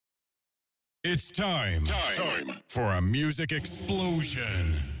It's time for a music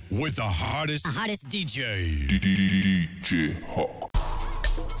explosion with the hottest DJ. DJ Hawk.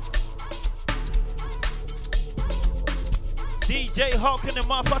 DJ Hawk in the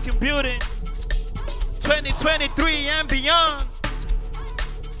motherfucking building. 2023 and beyond.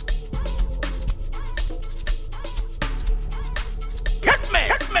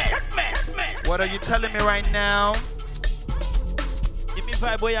 What are you telling me right now? Give me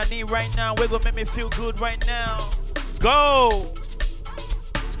vibe where I need right now. We're gonna make me feel good right now. Go!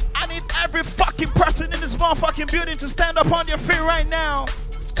 I need every fucking person in this motherfucking building to stand up on your feet right now.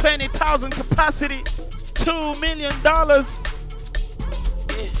 20,000 capacity. $2 million. Yeah.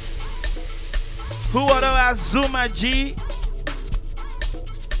 Who are those Zuma G?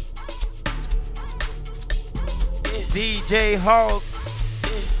 Yeah. DJ Hawk.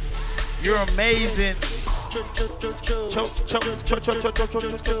 Yeah. You're amazing.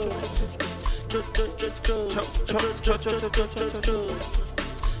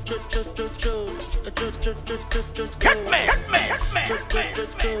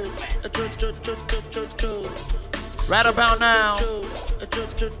 Right about now,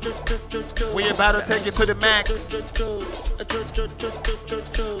 we about to take it to the max.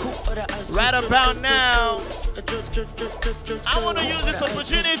 Right about now, I want to use this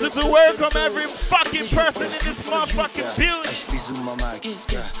opportunity to welcome every fucking person in this motherfucking building.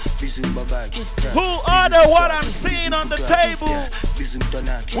 Who ordered what I'm seeing on the table?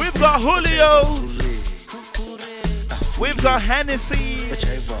 We've got Julio's, we've got Hennessy,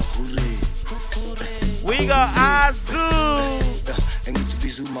 we got Azu.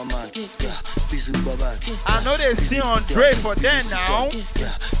 I know they see Andre for them now.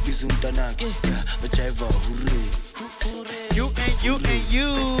 You and you and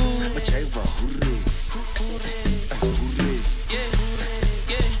you.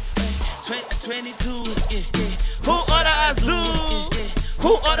 2022. Who order Azu?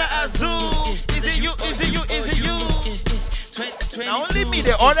 Who order Azu? Is it you? Is it you? Is it you? Now only me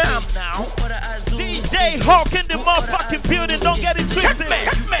they order them now. DJ Hawk in the motherfucking building. Don't get it twisted.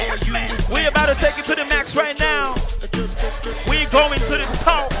 We about to take it to the max right now. We going to the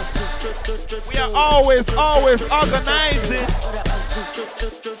top. We are always organizing.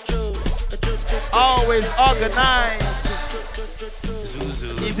 Always organized.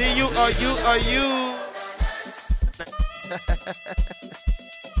 Is it you or you or you?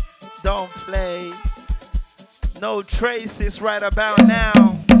 Don't play. No traces right about now.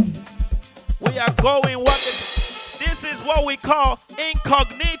 We are going this is what we call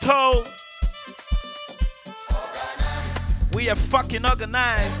incognito. We are fucking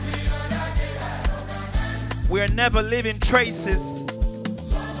organized. We are never leaving traces.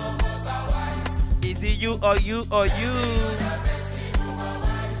 Is it you or you or you?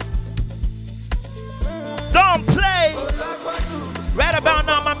 Don't play. Right about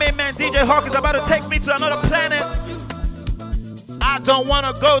now, my main man DJ Hawk is about to take me to another planet. I don't want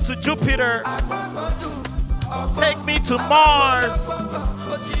to go to Jupiter. Take me to Mars.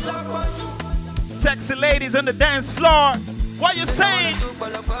 Sexy ladies on the dance floor. What you saying?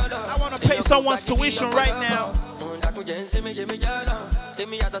 I want to pay someone's tuition right now. Okay,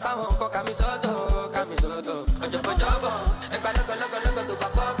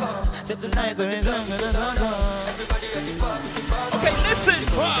 listen.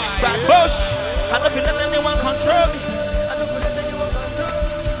 Back bush. I don't feel let anyone control me.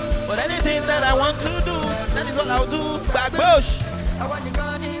 But anything that I want to do, that is what I'll do. Back bush. I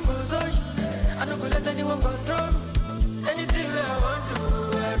don't let anyone control anything that I want to.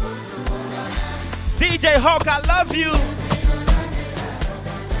 DJ Hawk, I love you.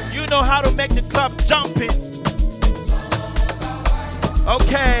 You know how to make the club jumping.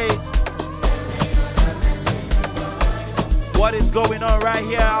 Okay. What is going on right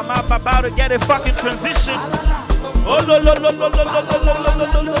here? I'm about to get a fucking transition. Oh, lo, lo, lo, lo, lo, lo, lo, lo, lo,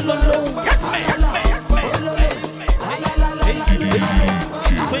 lo, lo, lo.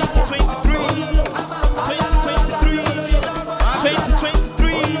 2023.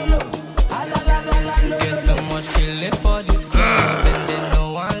 2023. Get so much feeling for this club, and then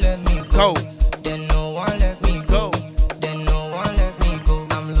no one let me go. Then no one let me go. Then no one let me go.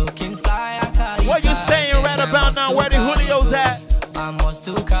 I'm looking fly. What you saying right about now? Where the Julio's at? I must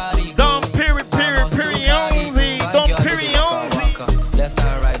to carry. Don't onzy. Don't onzy. Left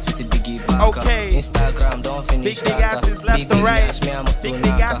and right with the biggie back. Okay. Instagram don't finish. Big asses left and right. Big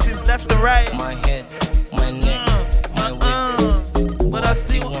asses left and right. My head, my neck, my waist. But I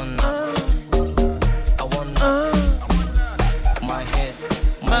still want. I want my head,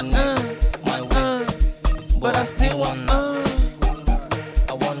 my neck, my waist. But I still want. I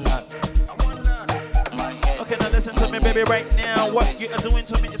want that. baby, right now. What you are doing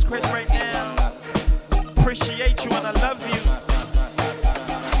to me is crazy right now. Appreciate you and I love you.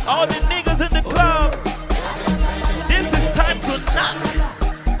 All the niggas in the club, this is time to knock.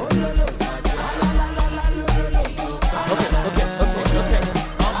 Okay.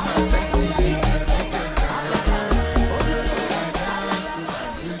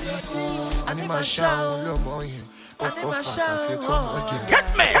 Animal show.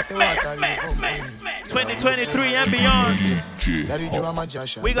 2023 and beyond.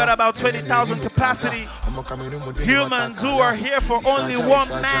 We got about 20,000 capacity humans who are here for only one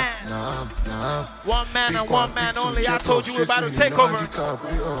man. One man and one man only. I told you we're about to take over.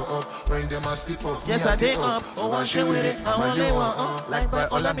 Yes, I did up. Oh, one shit with it. I only want like by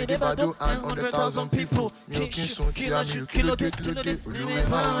all I made about do and 100,000 people. Kill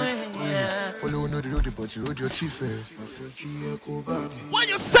what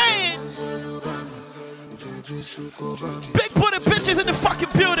you saying? Big booty bitches in the fucking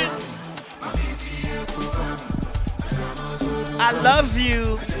building. I love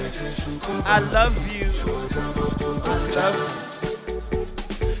you. I love you. I love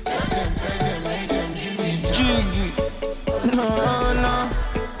you. No. No.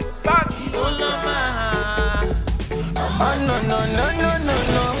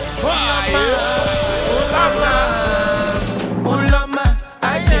 Fire. I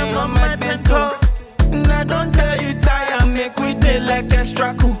am on my tempo. Now don't tell you tired, make we day like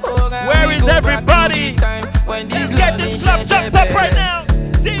extra cool. Where is everybody? Let's get this club jumped up right now.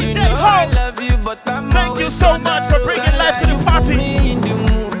 DJ Ho, thank you so much for bringing life to the party.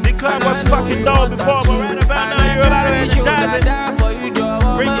 The club was fucking dull before, but right about now you're about to energize it.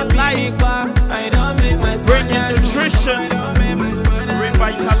 Bringing life, bringing nutrition,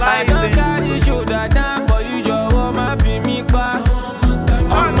 revitalizing.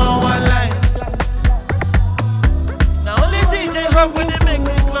 I'm on one line. Now only DJ Hub when they make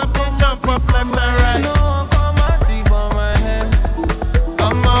the club, they jump up left and right.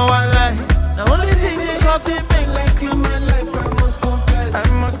 I'm on one line. Now only DJ Hub they make like club my life. I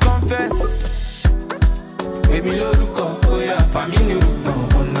must confess. Baby look up, oh yeah, family look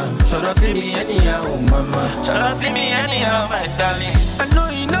up. Should I see me anyhow, mama? Should I see me anyhow, my darling? I know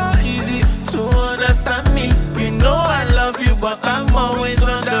you know easy to understand me. You know I love you, but I'm always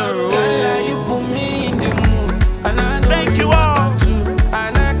on the road. Girl, you put me in the mood, and I know thank you all.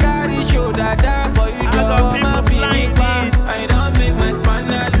 And I carry shoulder down for you. I got people flying in. I don't make my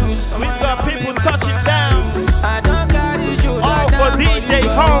spanner loose. We've got people touching down. I don't carry shoulder all for DJ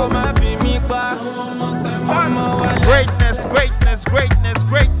Home. Greatness, greatness, greatness,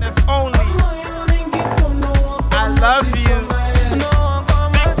 greatness only. I love you.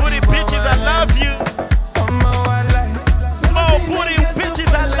 Big booty bitches, I love you. Small booty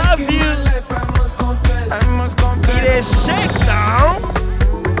bitches, I love you. It is shake now.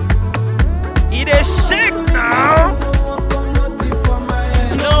 It is shake now.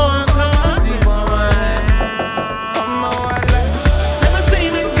 No one comes for my never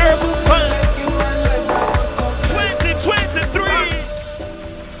seen a girl so fun. 2023.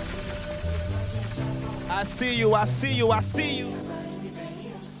 I see you, I see you, I see you.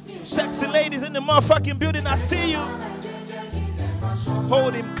 Sexy ladies in the motherfucking building, I see you.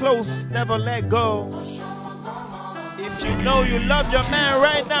 Hold him close, never let go. If you know you love your man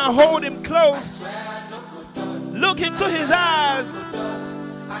right now, hold him close. Look into his eyes.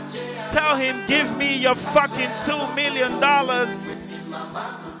 Tell him, give me your fucking $2 million.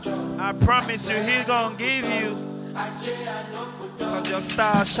 I promise you, he gonna give you. Cause your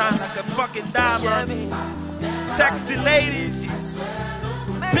style shine like a fucking diamond. Sexy ladies,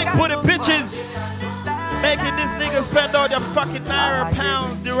 big booty bitches, making this nigga spend all their fucking naira,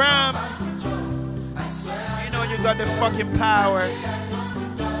 pounds, dirhams. You know you got the fucking power.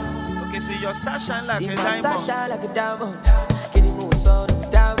 Okay, see your star shine like a diamond. See my star shine like a diamond.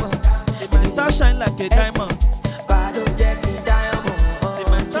 See my star shine like a diamond. See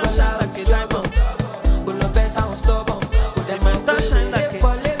my star shine like a.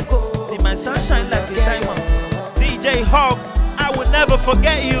 See my star shine like a diamond. DJ Hawk, I will never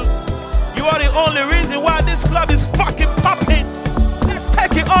forget you. You are the only reason why this club is fucking popping. Let's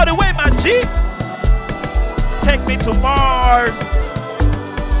take it all the way, my G. Take me to Mars.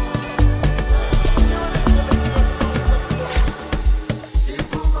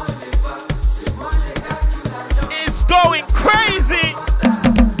 It's going crazy.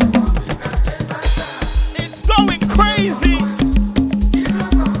 It's going crazy.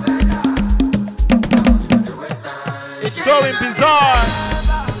 It's going bizarre.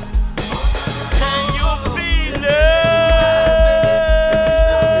 Can you feel it?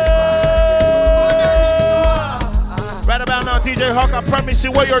 DJ Hawk, I promise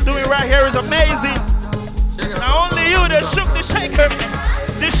you what you're doing right here is amazing. Not only you, the shook the shaker,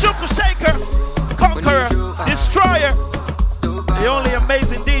 the shook the shaker, conqueror, destroyer, the only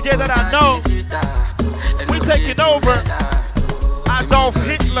amazing DJ that I know. We taking over. Adolf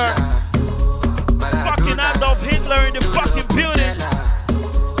Hitler. Fucking Adolf Hitler in the fucking building.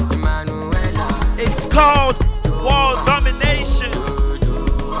 It's called world domination.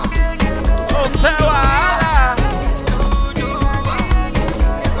 Oh, farewell.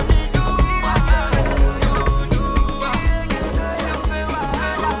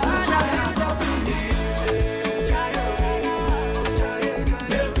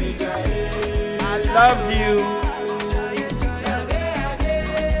 I love you.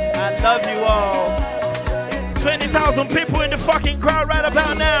 I love you all. 20,000 people in the fucking crowd right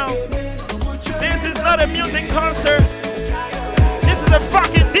about now. This is not a music concert. This is a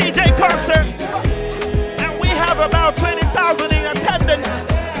fucking DJ concert. And we have about 20,000 in attendance.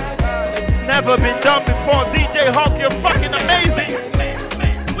 It's never been done before. DJ Hawk, you're fucking amazing.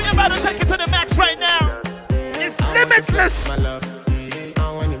 We're about to take it to the max right now. It's limitless.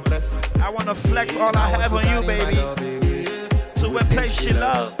 I want to flex all I have on you, baby. To a place she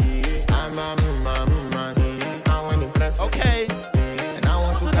loves. Okay.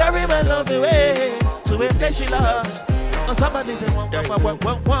 To carry my love away. To a place she loves. Oh, somebody say, one. Baby,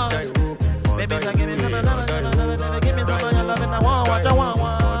 so give me some of love. Give me some of your love. And I want what I want.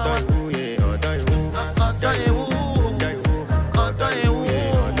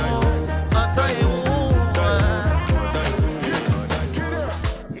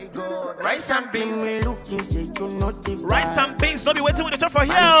 Rice and beans. Rice and beans. Don't be waiting with the top for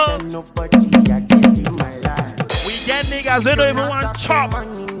here. We get niggas, we don't even want chop.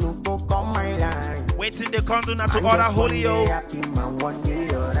 Waiting they come to now to order holy oats.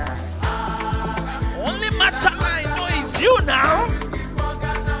 Only matcha I know is you now.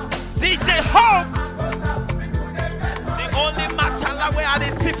 DJ Hawk. The only matcha where I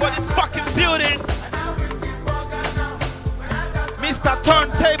didn't see for this fucking building. Mr.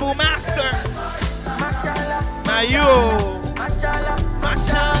 Turntable Master. Now you. Machala.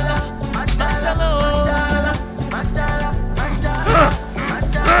 Machala.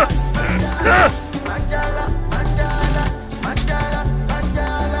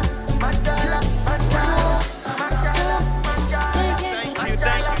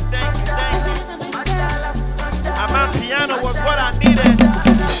 Thank you. A man piano was what I needed.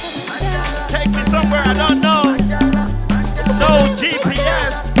 Take me somewhere I don't know. No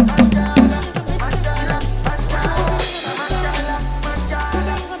GPS.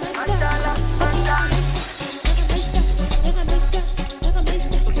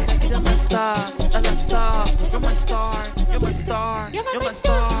 You're my star, you're my star, you're my star, you're my star, you're my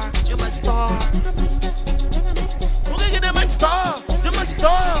star, you're my star. You're my star, you're my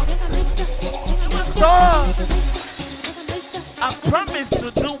star, you're my star. I promise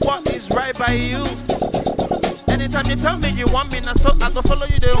to do what is right by you. Anytime you tell me you want me now, so I go follow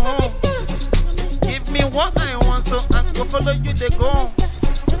you there home. Give me what I want, so I go follow you there go.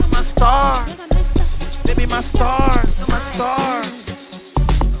 My star, baby, my star, you're my star.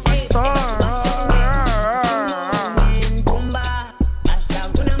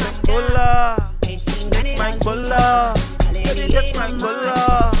 My cola, baby, get my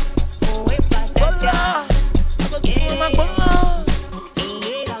cola. Cola, my cola.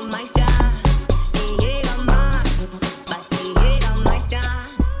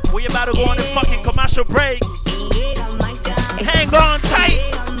 We about to go on a fucking commercial break. Hang on tight.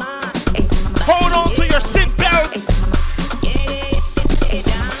 Hold on to your seatbelts.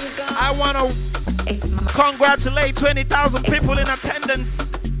 I want to congratulate 20,000 people in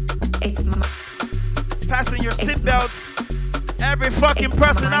attendance. Fasten your seatbelts. Every fucking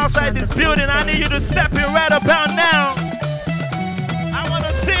person outside this building, I need you to step in right about now. I want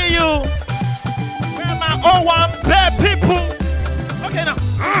to see you. Where are my O1 bad people? Okay, now.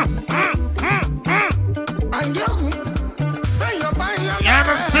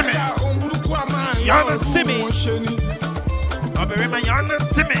 Y'all see me. Y'all see me.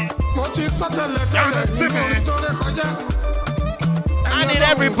 Y'all see me. I need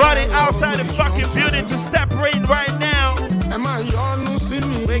everybody outside the fucking building to step in right now.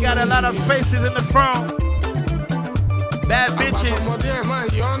 We got a lot of spaces in the front. Bad bitches.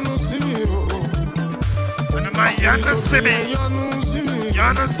 Y'all see me.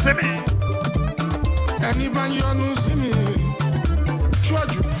 Y'all see me. Anybody y'all see me.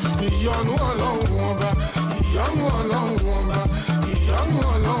 Y'all know alone. Y'all know alone. Y'all know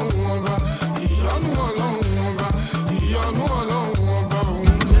alone. Y'all know alone. Y'all know alone.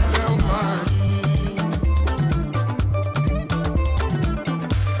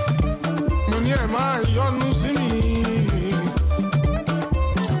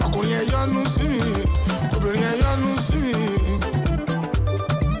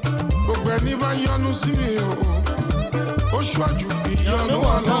 ẹni bá yọ́nú sí mi o ó ṣáájú ìyọ́nú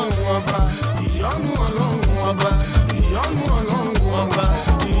Ọlọ́run ọba ìyọ́nú Ọlọ́run ọba ìyọ́nú Ọlọ́run ọba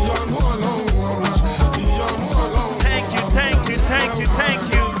ìyọ́nú Ọlọ́run ọba ìyọ́nú Ọlọ́run. Thank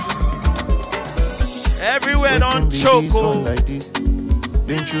you. Everywhere on choco. Like this.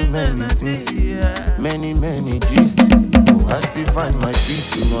 Been through many things, many gist. I still find my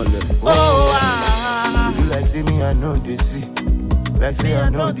peace in all of it. You like say me, I know they see. Like say I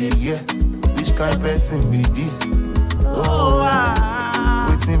know they hear. Which kind of person be this?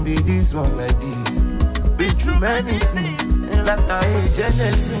 Waiting be this one like this. Been through many things. And like I hate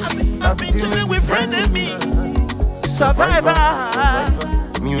Genesis. I've been chilling with friend and me. Survivor.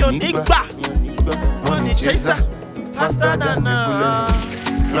 Unique back. Money chaser. Faster than the bullet.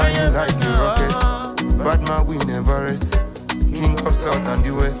 Flying like a rocket. Bad man, we never rest. King of South and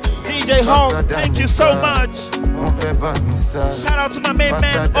the West. DJ Home, thank you so much. Shout out to my main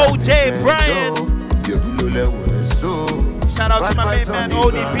man, OJ Brian. Shout out to my main man,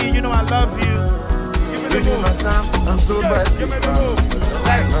 ODP. You know I love you. I'm so bad.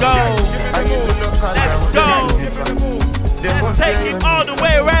 Let's go. Let's take it all the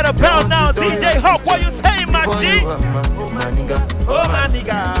way right about now. DJ Hawk, what you saying, my G? Oh my nigga. Oh my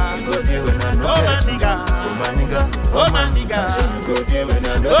nigga. Oh my nigga.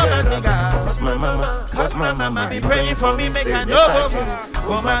 Cause my mama be praying for me, make I know.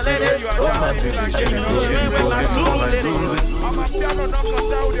 Oh my lady. Oh my baby. My soul lady. I'm a piano knocker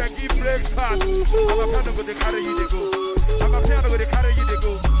down there, give breaks hard. I'm a piano go to carry you to go. I'm a piano go to carry you to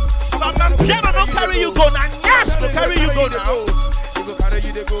go. I'm a piano don't carry you go now. Yes, to carry you go now.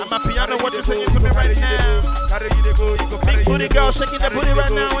 I'm a piano, what you saying to me right now? Big booty girl shaking the booty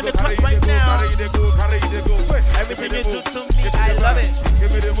right now in the club right now. Everything you do to me, I love it.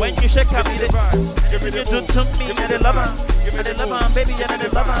 When you shake up, everything you do to me, I love her. I love her, baby, I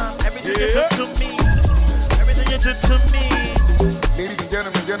love her. Everything you do to me, everything you do to me. Ladies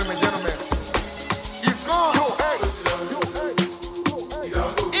and gentlemen, it's gone.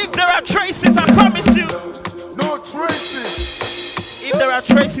 If there are traces, I promise you. No traces. If there are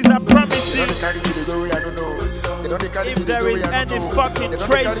traces, I promise you. If there is any fucking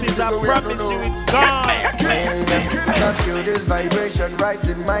traces, I promise you it's gone. I can feel this vibration right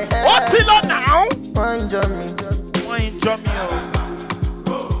in my head. What's it on now? Wine drum me.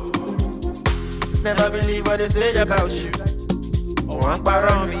 Never believe what they said about you. One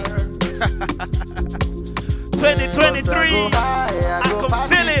around me. 2023, I can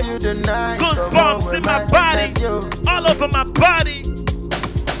feel it. Goosebumps in my body, all over my body.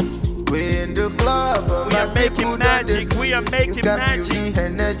 We're in the club. We are making magic.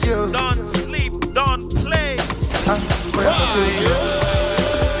 Don't sleep, don't play.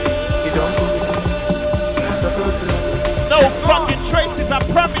 No fucking traces, I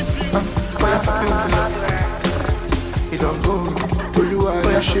promise you. You don't go.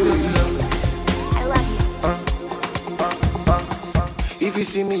 If you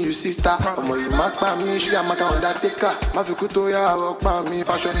see me, you see star. I'm only mark by me, she am a undertaker. My Fukutoya walk by me,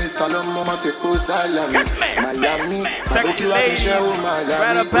 fashionista, mama take salami. Miami, sexy ladies.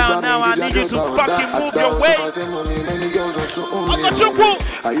 Right about now, I need you to fucking move your way.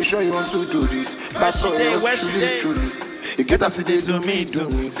 Are you sure you want to do this? That's all truly. You get us today to me.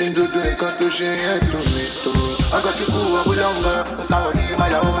 Sing to do and cut to share to me. I got you cool, I longer. That's how I need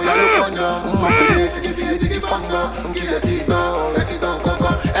my own. If you feel it, you funga. Let it go, go.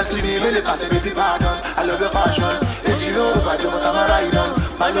 Excuse me, really pass it, baby, pardon. I love your fashion. Let you know, but you're not my ride on.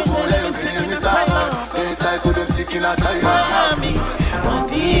 My love won't let you sing in the summer. Inside, put them sick in a side. Miami,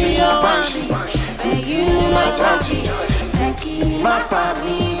 Banshee, you my judge, my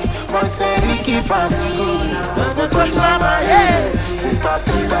family. Say Ricky family, don't touch my head. C'est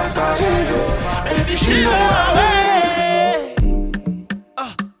facile à faire, baby, she know my way.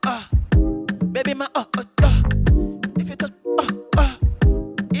 Baby, my if you touch,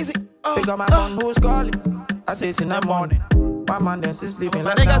 easy. Pick up my phone, who's calling? I say it's in the morning. My man then she's sleeping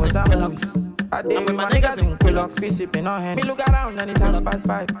like that was a movie. I deal with my niggas in Quillox, be sipping on hand. Me look around and it's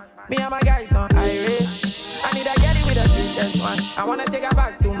 5:30. Me and my guys don't irate. I need a girl with a drink, that's one. I wanna take her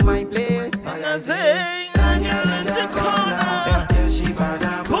back to my place. I say, Daniel in the corner. Yeah, she bad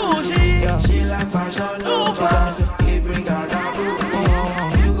and bougie. She like fashion over. He bring her down.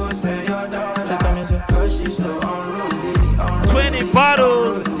 You go spend your dollar. Cause she's so unruly. 20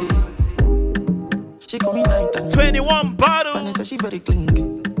 bottles. She call me night and 21 bottles. Vanessa, she very clingy.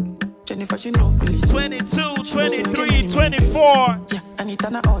 Jennifer, she know really. 22, 23, 24.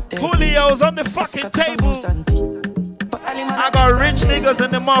 Julio's on the fucking table. I got rich niggas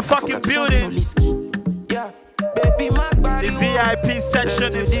in the motherfucking building. Yeah, baby, my The VIP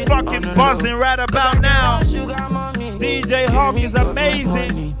section is fucking buzzing right about now. DJ Hawk is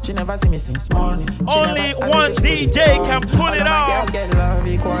amazing. She never see me since morning. Only one DJ can pull it off.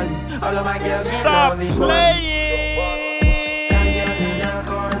 Stop playing.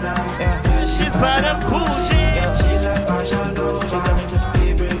 She's bad and bougie.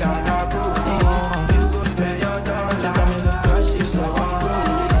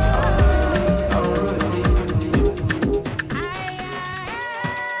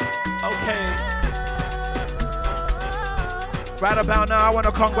 Right about now, I want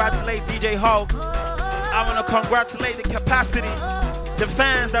to congratulate DJ Hulk. I want to congratulate the capacity, the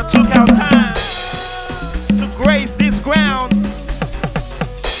fans that took our time to grace these grounds.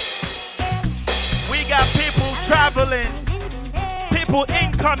 We got people traveling, people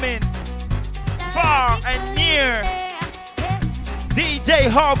incoming, far and near. DJ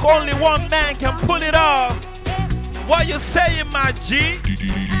Hulk, only one man can pull it off. What you saying, my G?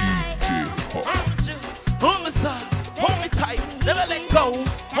 DJ Hulk. Hold me tight, never let go.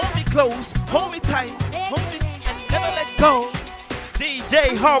 Hold me close, hold me tight, hold me and never let go.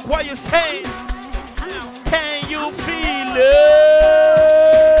 DJ Hawk, what you saying? Can you feel it?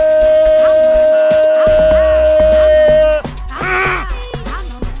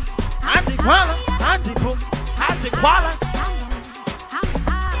 Antiquala, antiquala, antiquala.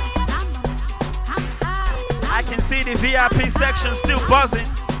 I can see the VIP section still buzzing.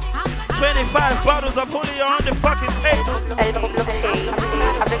 25 bottles of Julio on the fucking table. I've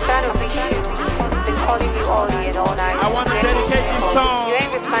been trying to reach you. I've been calling you all day and all night. I want to dedicate this song. You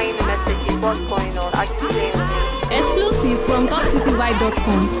ain't replying the messages. What's going on? Are you playing with me? Exclusive from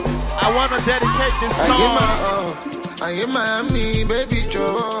topcityvibe.com. I want to dedicate this song. I am Miami, baby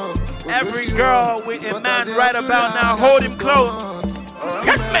Joe. Every girl with a man right about now, hold him close.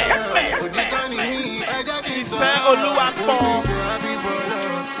 Hit me. Ife Oluwapo.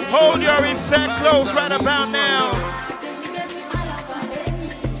 Hold your effect close right about now.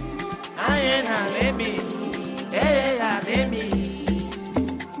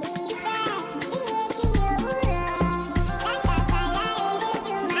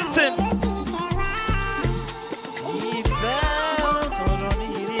 Listen.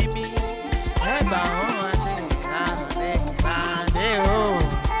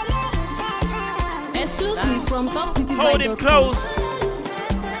 Exclusive from topcityvibe.com. Hold him close.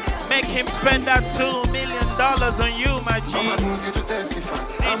 Make him spend that $2 million on you, my G.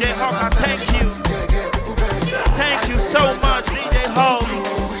 DJ Hawk, I thank you. Thank you so much, DJ Hawk.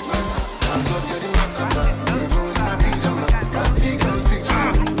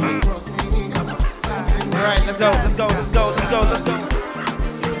 All right, let's go.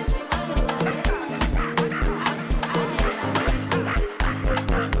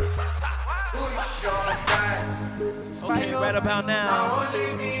 Okay, right about now.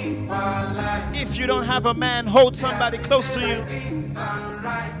 If you don't have a man, hold somebody close to you.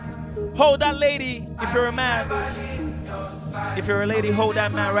 Hold that lady if you're a man. If you're a lady, hold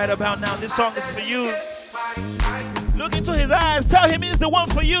that man right about now. This song is for you. Look into his eyes. Tell him he's the one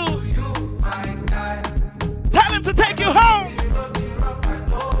for you. Tell him to take you home.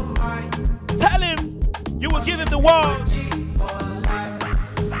 Tell him you will give him the world.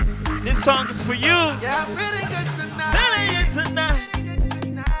 This song is for you. Tonight.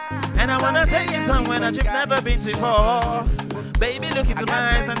 And I wanna take you somewhere that you've never been before. Baby, look into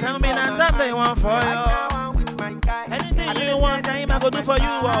my eyes and tell me that time they want for you. Anything you want, time I go do for you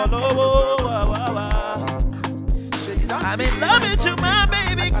all over. I'm in love with you, my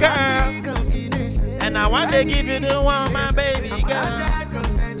baby girl. And I want to give you the one, my baby girl.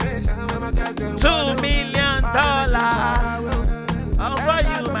 $2 million all for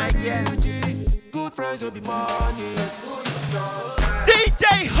you, my girl. Good friends will be money.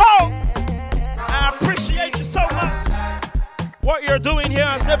 DJ Ho, I appreciate you so much. What you're doing here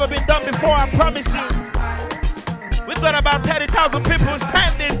has never been done before, I promise you. We've got about 30,000 people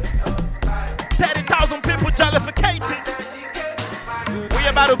standing, 30,000 people jollificating. We're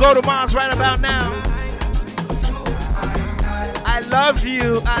about to go to Mars right about now. I love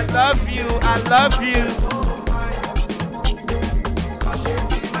you, I love you, I love you.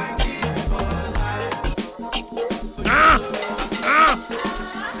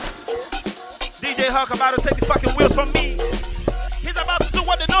 DJ Hawk about to take the fucking wheels from me. He's about to do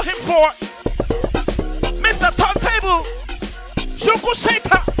what they know him for. Mr. Turntable, Shuku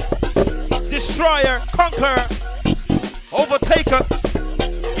Shaker, Destroyer, Conqueror, Overtaker.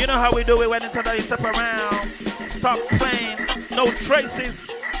 You know how we do it when it's time you step around. Stop playing. No traces.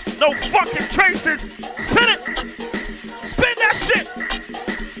 No fucking traces. Spin it. Spin that shit.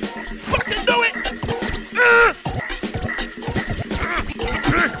 Fucking do it.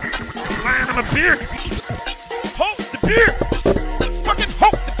 on my beer. Hold the beer. Fucking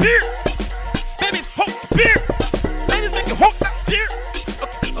hold the beer. Babies, hold the beer. Ladies, make you hold that beer.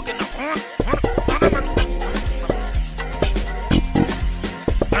 Okay, now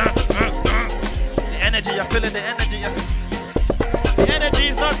the energy, you're feeling the energy. The energy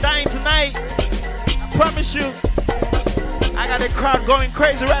is not dying tonight. I promise you. I got the crowd going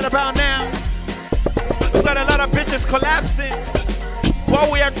crazy right about now. We got a lot of bitches collapsing.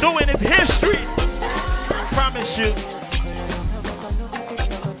 What we are doing is history. I promise you.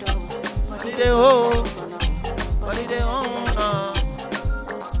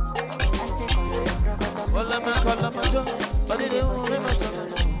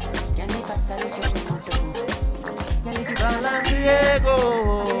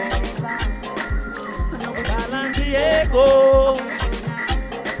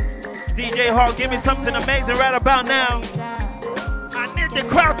 DJ Hall, give me something amazing right about now. I need the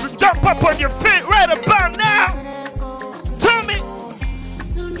crowd to jump up on your feet right about now. Tell me.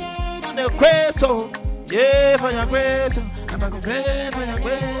 The queso, yeah, for your queso. I'm a great for your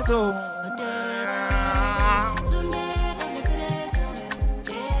queso.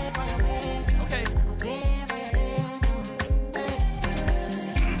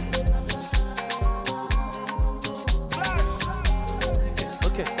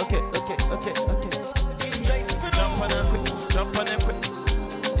 Okay. Okay. Jump on it quick.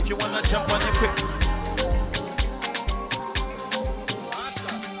 If you wanna jump on it quick.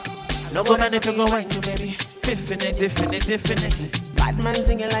 No go man if you go wine you baby. Definite. Bad man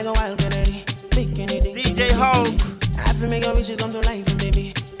singing like a wild canary. DJ Hulk. I have to make your wishes come to life,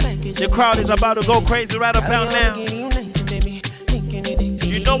 baby. The crowd is about to go crazy right about now.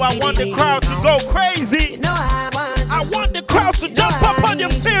 You know I want the crowd to go crazy. I want the crowd to jump up on your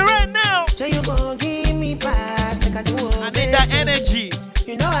feet right now. I need that energy.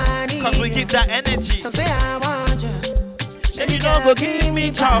 Cause we give that energy. And you don't go give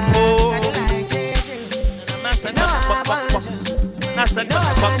me trouble.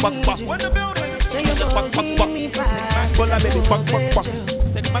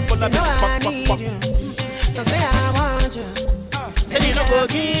 And you don't go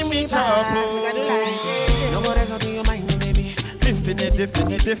give me trouble.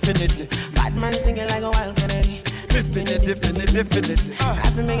 Definite. Bad man singing like a wild canary. Definite. I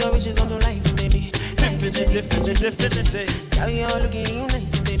have to make your wishes come to life, baby. Definite. Girl, you're looking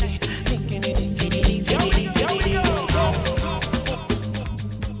nice, baby.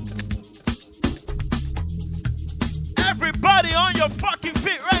 Everybody on your fucking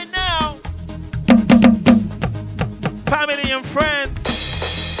feet right now. Family and friends.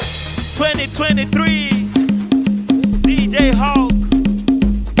 2023. DJ Hulk.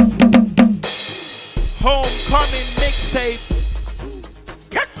 Homecoming mixtape.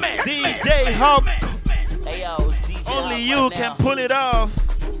 DJ Hulk. Only you can pull it off.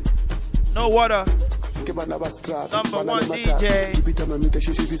 No water. Number one DJ.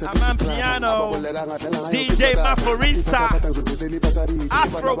 Aman Piano. DJ Maforisa.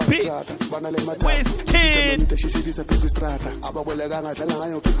 Afrobeat. Wizkid.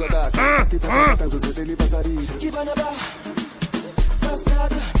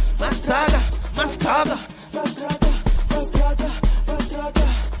 Mastada.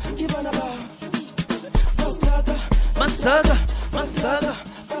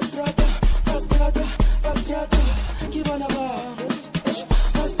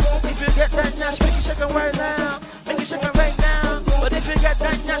 If you get that nash, make it shake right now. Make it shake right now. But if you get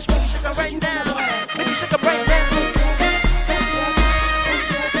that nash, make it shake right now. Make it shake right now.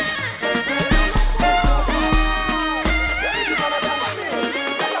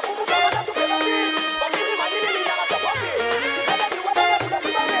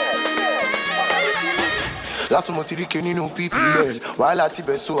 La sumotiri keni no PPL. While at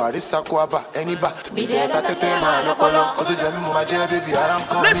Tibeso, Arisa Kwaba, any ba.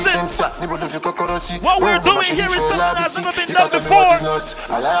 Listen, what we're doing here is something that's never been done before.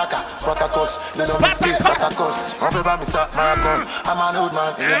 Spartacus. I'm an old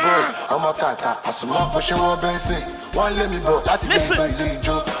man in a bird. I'm a tata. I'm some pushing war Benson. One let me go. Listen,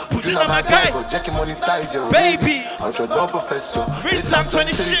 put it on my guy. Baby, read Psalm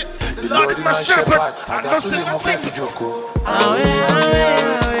 20 shit. The Lord is my shepherd. I don't see my thing.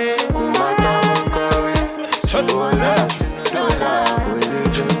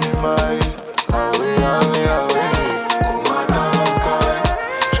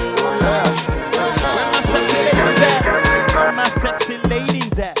 Where my sexy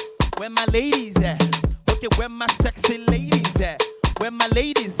ladies at? Where my ladies at? Okay, where my sexy ladies at? Where my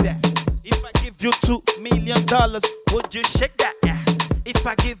ladies at? If I give you $2 million, would you shake that ass? If If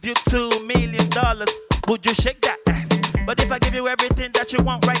I give you $2 million, would you shake that ass? But if I give you everything that you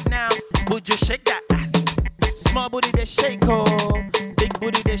want right now, would you shake that ass? Small booty they shake, oh. Big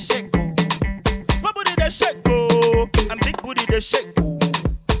booty they shake, oh. Small booty they shake, oh. And big booty they shake, oh.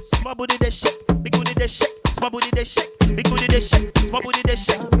 Small booty they shake, big booty they shake. Small booty they shake, big booty they shake. Small booty they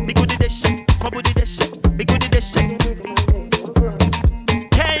shake, big booty they shake. Small booty they shake, big booty they shake.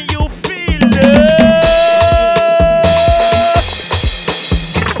 Can you feel it?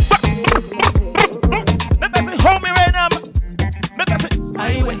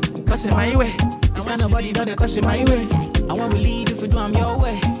 My way. This kind of body don't cuss in my way. I want to leave if you do I'm your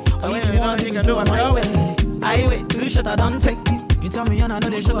way. Or if you want, you can do I'm my way. I wait, 2 shots I don't take. You tell me and I know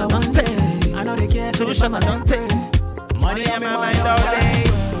they show I don't take. I know they care, 2 shots I don't take. Money in my mind all day.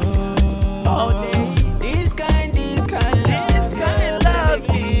 All day. This kind love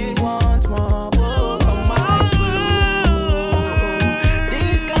me. Want more, on my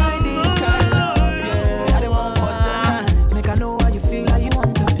This kind love, yeah. I don't want for that. Make I know how you feel, how you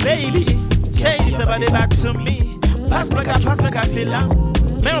want to. Baby, change somebody back to me. Pass make I feel out.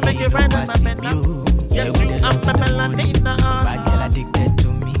 May I make it right on my man now. Yes, you, I'm the melanina. Bad girl addicted to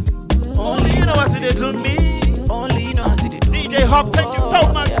me. Only you know what it did to me. Only you know how to do. DJ Hawk, thank you so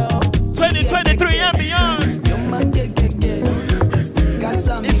much. 2023 and beyond.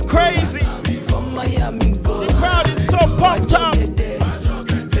 It's crazy. The crowd is so pumped up.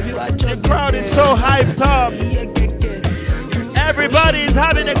 The crowd is so hyped up. Everybody is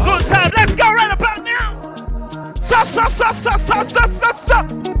having a good time. Let's go right about now. Sa.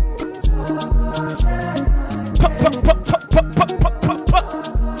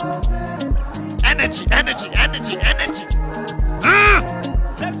 Energy.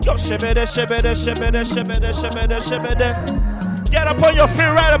 Let's go. Shibida. Get up on your feet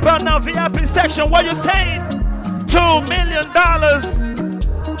right about now. VIP section. What you saying? $2 million.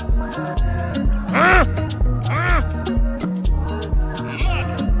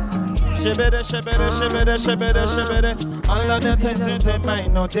 Shibida. All of the things that they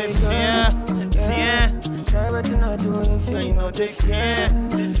might not take fear.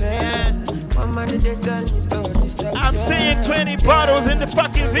 I'm seeing 20 bottles in the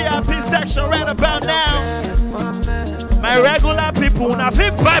fucking VIP section right about now. My regular people, now if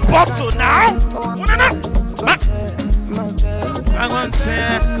you buy bottle now, I want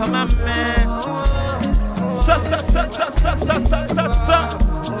to come on, man.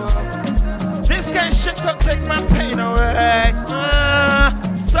 This kind of shit can take my pain away.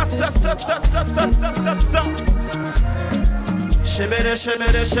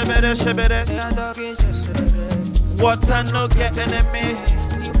 Shibida. What I no get enemy.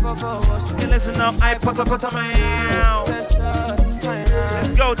 Okay, listen now, I put my mouth. Let's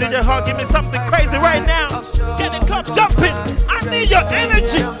go, DJ Hawk, give me something crazy right now. Get the club jumping. I need your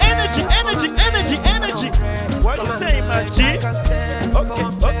energy. What you saying, my G?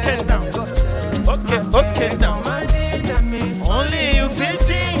 Okay, now. Only you feel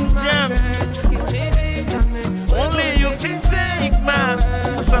ginger. Only you feel take man.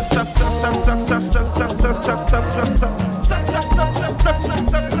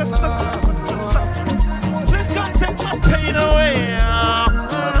 Please come take my pain away.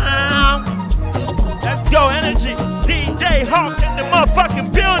 Let's go, energy. DJ Hawk in the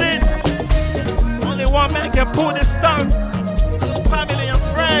motherfucking building. Only one man can pull this stunts. Family and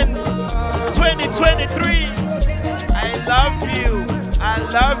friends. 2023. I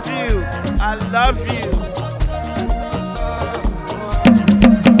love you.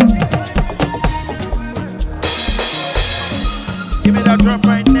 Give me that drop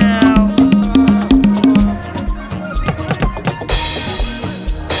right now.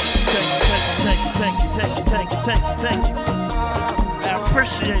 Thank you. I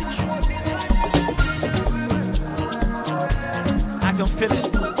appreciate you. I can feel it.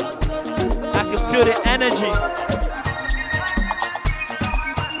 I can feel the energy.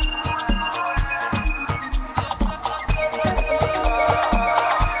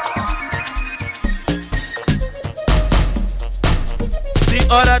 The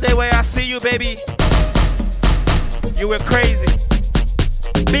other day when I see you, baby, you were crazy.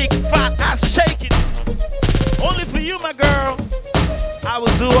 Big fat ass shaking. Only for you, my girl. I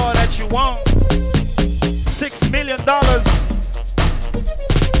will do all that you want. $6 million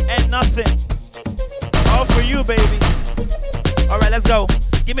and nothing. All for you, baby. All right, let's go.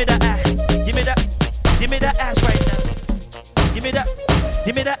 Give me that ass. Give me that ass right now. Give me that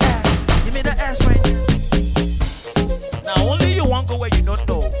ass right now. Now only you won't go where you don't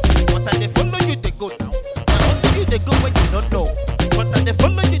know. But I they follow you, they go now. Now only you they go where you don't know. But I they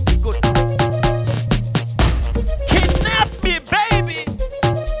follow you, they go now. Kidnap me, baby.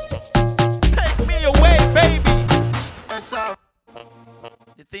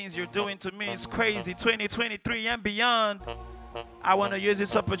 things you're doing to me is crazy. 2023 and beyond. I want to use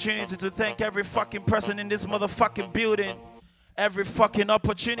this opportunity to thank every fucking person in this motherfucking building. Every fucking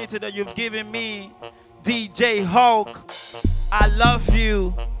opportunity that you've given me. DJ Hulk, I love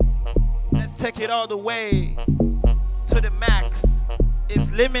you. Let's take it all the way to the max.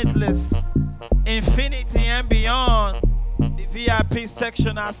 It's limitless. Infinity and beyond. The VIP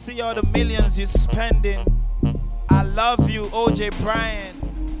section, I see all the millions you're spending. I love you, OJ Bryan.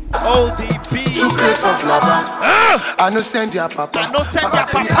 ODB. Two crates of lava. I no send your papa. I no send your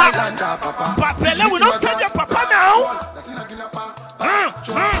papa. Papa, we don't send your papa now.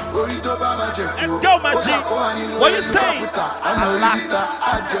 Let's go, my G. What you saying? I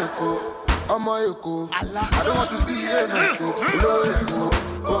don't want to be a Meko.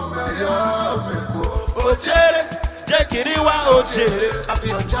 Oh my God, Ojere, Jekiriwa Ojere. I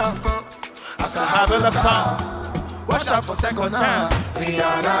feel jump as I have a fun. Watch out for second chance.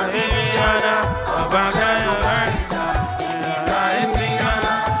 Rihanna,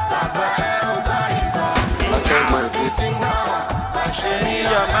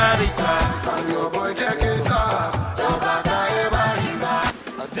 I'm your boy Jack Isa.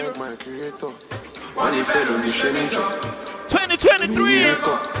 I thank my creator. One if I don't be 2023.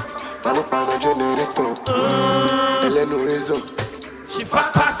 I'm a proud generator. Eleno Rizzo. She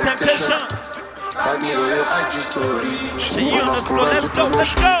fast past temptation. Let's go.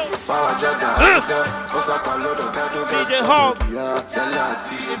 DJ Hog,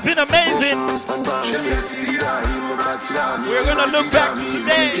 it's been amazing. We're gonna look back to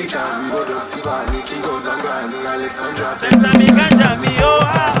today. Sesame ganja mi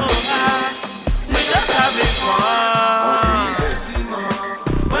we just having fun.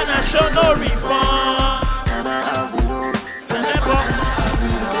 When I show no refund,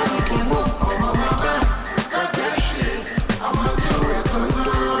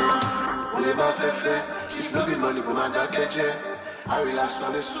 if no be money, I relax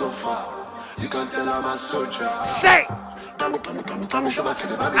on the sofa. You can tell I'm a soldier. Say! I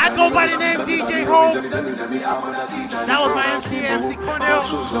go by the name DJ Ho. That was my MC Cornell.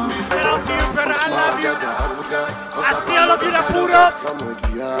 Shout out to you, brother. I love you. I see all of you that pulled up.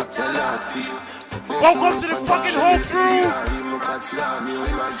 Welcome to the fucking whole crew.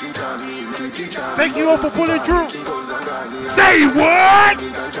 Thank you all for pulling through. Say what?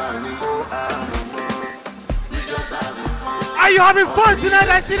 Are you having fun tonight?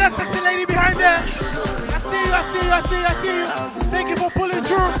 I see that sexy lady behind there. I see you. Thank you for pulling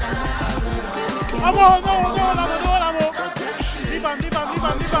through. No. Leave him.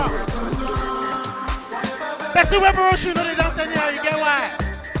 That's the Weber Ocean, no, they don't send you, you get why.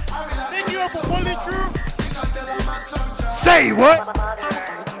 Thank you all for pulling through. Say what?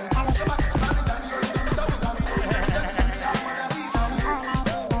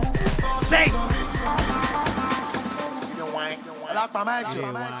 Say.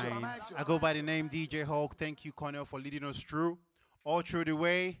 I go by the name DJ Hulk. Thank you, Cornell, for leading us through, all through the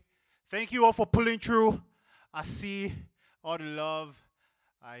way. Thank you all for pulling through. I see all the love.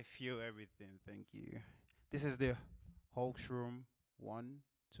 I feel everything. Thank you. This is the Hulk's Room 1,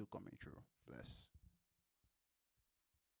 2 coming through. Bless.